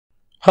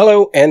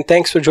Hello and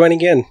thanks for joining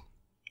in.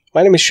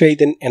 My name is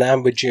Shaidan and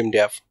I'm with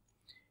Joomla.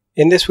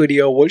 In this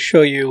video, we'll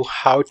show you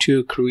how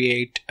to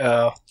create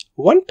a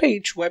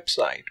one-page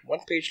website,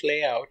 one-page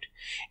layout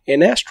in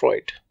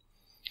Astroid.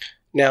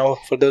 Now,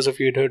 for those of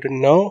you who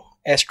don't know,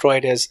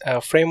 Astroid is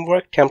a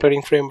framework,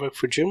 templating framework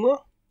for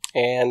Joomla,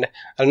 and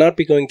I'll not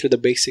be going through the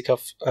basics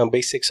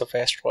of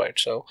Astroid.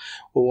 So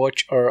we'll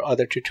watch our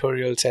other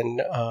tutorials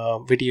and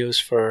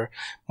videos for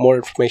more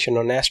information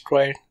on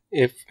Astroid.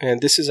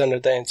 And this is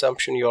under the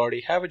assumption you already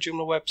have a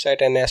Joomla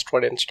website and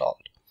Astroid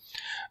installed.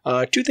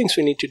 Two things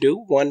we need to do.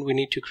 One, we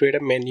need to create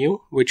a menu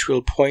which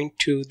will point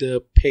to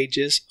the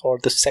pages or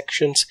the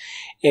sections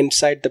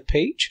inside the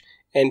page.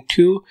 And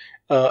two,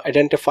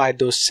 identify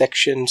those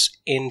sections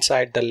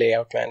inside the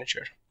layout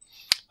manager.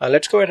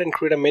 Let's go ahead and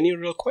create a menu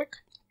real quick.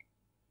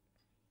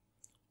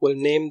 We'll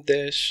name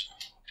this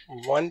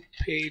one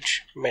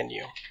page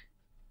menu.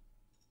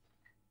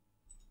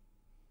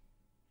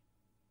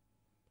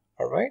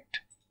 All right.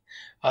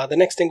 The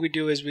next thing we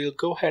do is we'll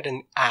go ahead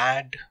and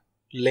add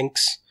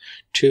links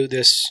to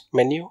this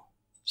menu.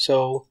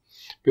 So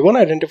we want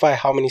to identify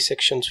how many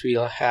sections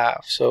we'll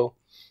have. So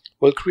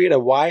we'll create a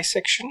Y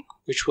section,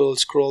 which will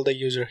scroll the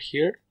user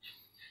here.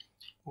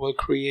 We'll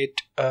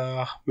create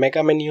a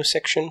mega menu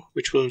section,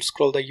 which will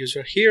scroll the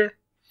user here.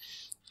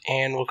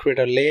 And we'll create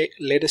a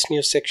latest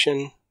news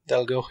section,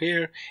 they'll go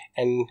here,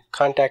 and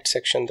contact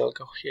section, they'll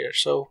go here.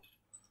 So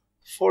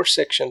 4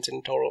 sections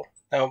in total.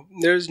 Now,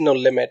 there's no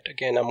limit.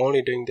 Again, I'm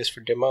only doing this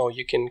for demo.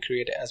 You can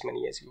create as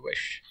many as you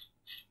wish.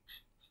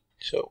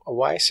 So a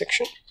Y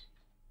section.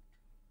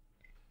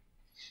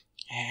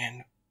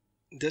 And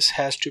this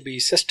has to be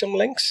system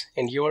links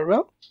and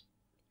URL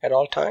at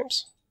all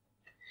times.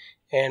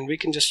 And we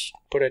can just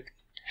put it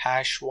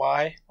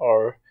 #Y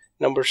or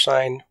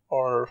 $sign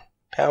or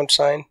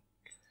 £sign.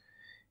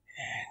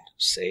 And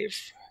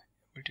save.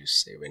 We'll do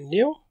save and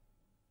new.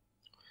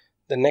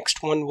 The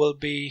next one will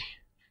be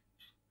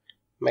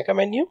mega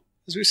menu,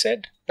 as we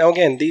said. Now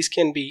again, these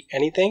can be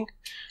anything.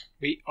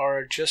 We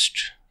are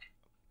just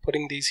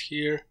putting these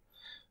here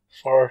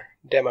for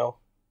demo.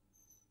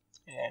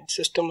 And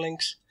system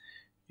links,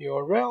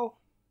 URL,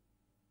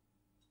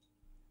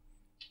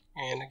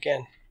 and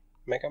again,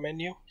 mega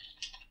menu,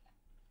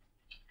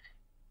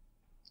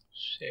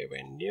 save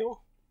and new.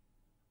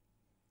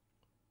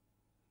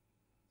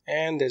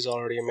 And there's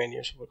already a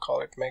menu, so we'll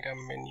call it mega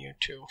menu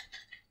 2.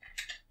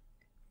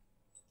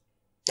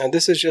 Now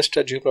this is just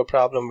a Joomla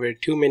problem where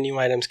 2 menu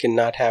items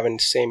cannot have in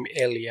the same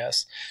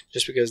alias,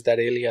 just because that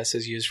alias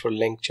is used for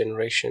link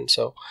generation.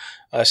 So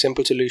a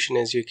simple solution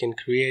is you can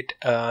create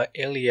an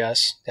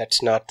alias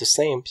that's not the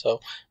same. So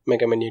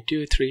mega menu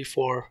 2, 3,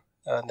 4,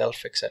 they'll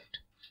fix it.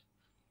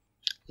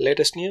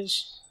 Latest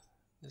news,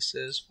 this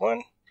is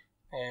 1,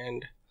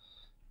 and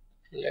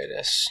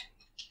latest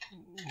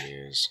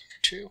news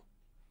 2.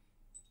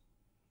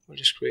 We'll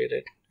just create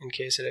it in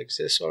case it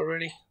exists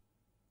already.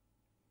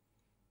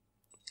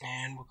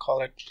 And we'll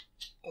call it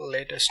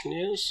latest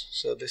news.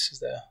 So this is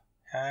the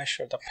hash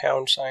or the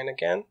 £sign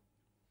again.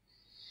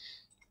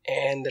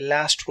 And the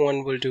last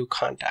one we'll do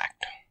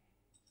contact.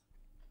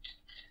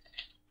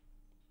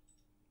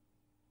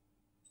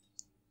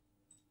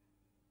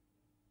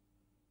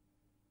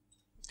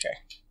 Okay.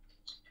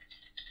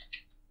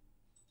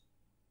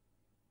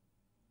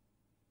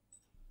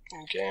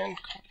 Again,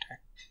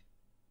 contact.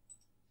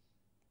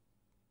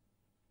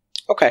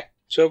 Okay,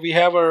 so we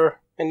have our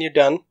menu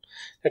done.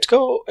 Let's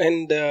go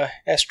in the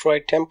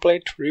Astroid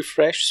template,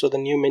 refresh so the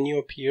new menu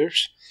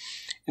appears.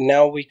 And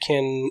now we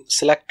can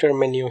select our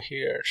menu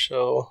here.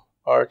 So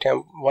our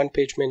one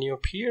page menu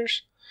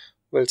appears.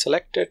 We'll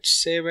select it,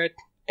 save it,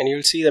 and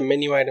you'll see the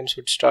menu items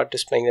would start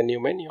displaying the new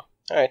menu.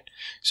 All right.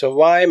 So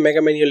why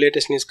mega menu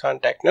latest news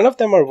contact? None of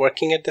them are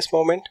working at this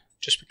moment,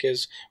 just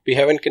because we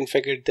haven't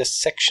configured the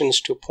sections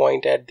to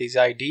point at these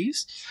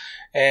IDs.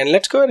 And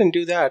let's go ahead and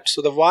do that.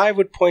 So the Y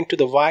would point to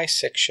the Y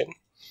section.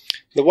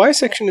 The Y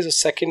section is a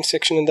second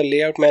section in the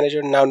layout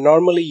manager. Now,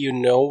 normally you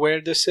know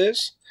where this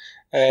is.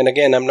 And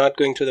again, I'm not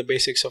going through the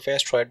basics of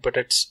Astroid, but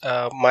it's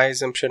my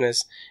assumption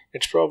is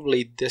it's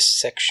probably this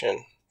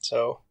section.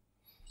 So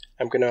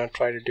I'm going to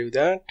try to do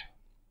that.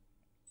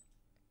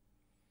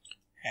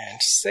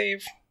 And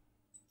save.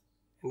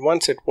 And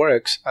once it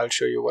works, I'll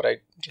show you what I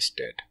just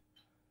did.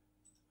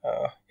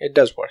 It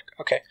does work.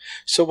 Okay,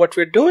 so what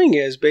we're doing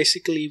is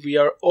basically we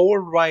are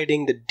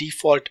overriding the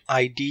default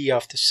ID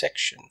of the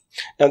section.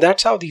 Now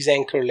that's how these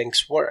anchor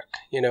links work.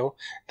 You know,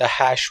 the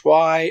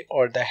 #Y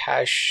or the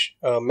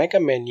mega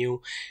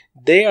menu,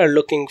 they are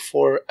looking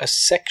for a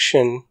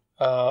section,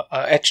 a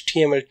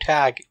HTML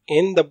tag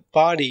in the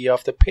body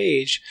of the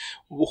page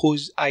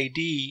whose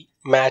ID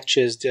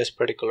matches this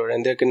particular,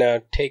 and they're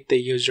gonna take the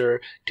user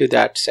to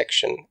that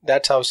section.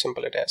 That's how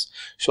simple it is.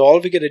 So all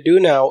we gotta do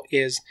now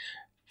is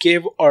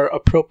give our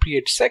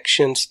appropriate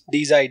sections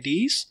these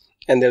IDs,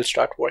 and they'll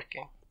start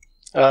working.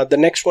 The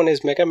next one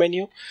is mega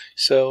menu,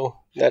 so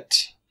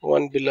that's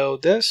one below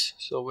this.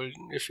 So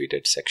if we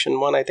did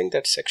section 1, I think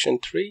that's section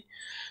 3.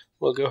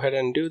 We'll go ahead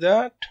and do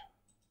that.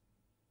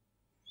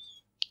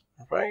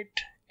 All right,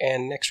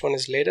 and next one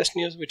is latest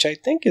news, which I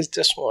think is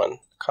this one,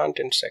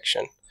 content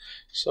section.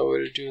 So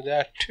we'll do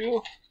that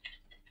too.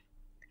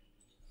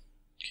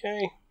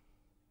 Okay.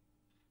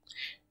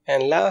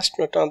 And last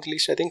but not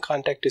least, I think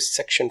contact is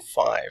section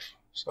 5.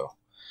 So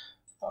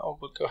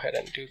we'll go ahead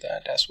and do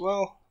that as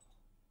well.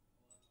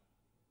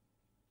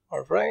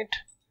 All right.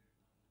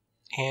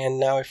 And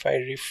now if I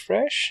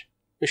refresh,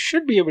 you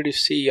should be able to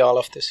see all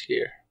of this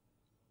here.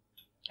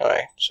 All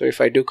right. So if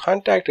I do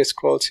contact, it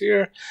scrolls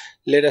here.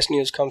 Latest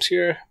news comes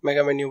here.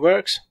 Mega menu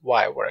works.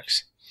 Why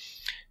works.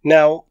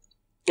 Now,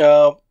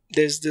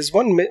 there's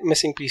one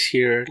missing piece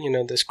here. You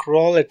know, the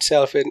scroll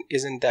itself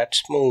isn't that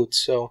smooth.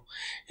 So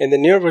in the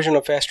newer version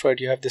of Astroid,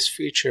 you have this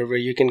feature where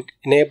you can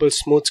enable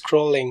smooth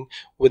scrolling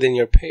within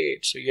your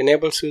page. So you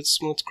enable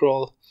smooth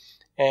scroll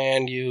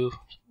and you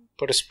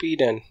put a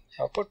speed in.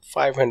 I'll put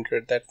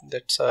 500.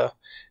 That's a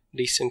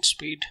decent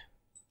speed.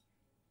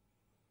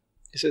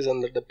 This is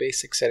under the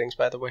basic settings,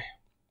 by the way.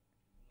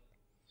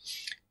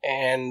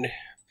 And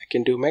I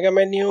can do mega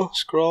menu,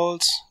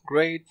 scrolls,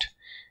 great.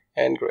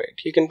 And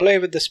great. You can play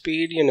with the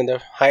speed, you know,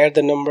 the higher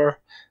the number,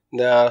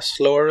 the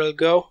slower it'll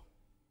go.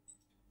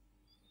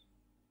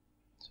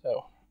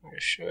 So I'm going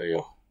to show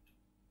you.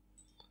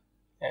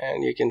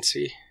 And you can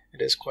see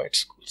it is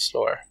quite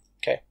slower.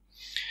 Okay.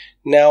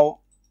 Now,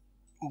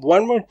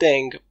 one more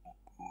thing.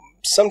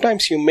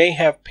 Sometimes you may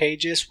have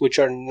pages which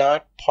are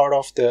not part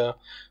of the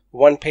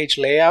one-page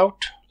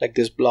layout, like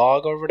this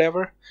blog or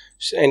whatever,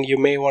 and you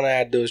may want to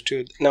add those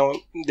too. Now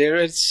there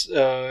is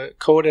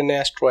code in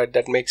Astroid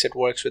that makes it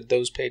works with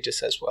those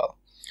pages as well.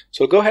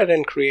 So go ahead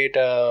and create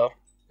a,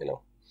 you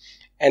know,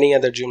 any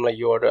other Joomla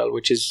URL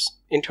which is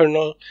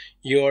internal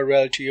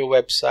URL to your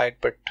website,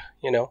 but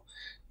you know,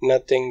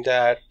 nothing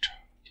that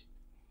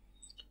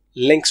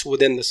links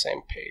within the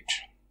same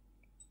page.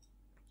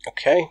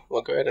 Okay,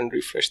 we'll go ahead and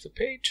refresh the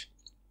page.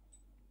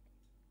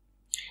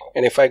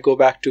 And if I go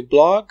back to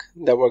blog,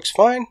 that works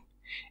fine.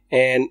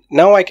 And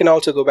now I can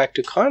also go back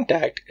to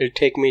contact. It'll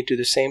take me to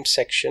the same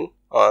section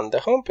on the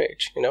home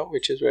page, you know,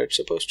 which is where it's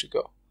supposed to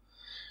go.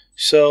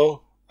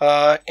 So,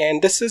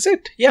 and this is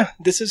it. Yeah,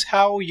 this is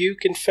how you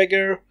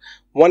configure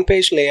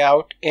one-page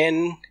layout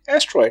in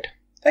Astroid.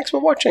 Thanks for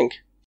watching.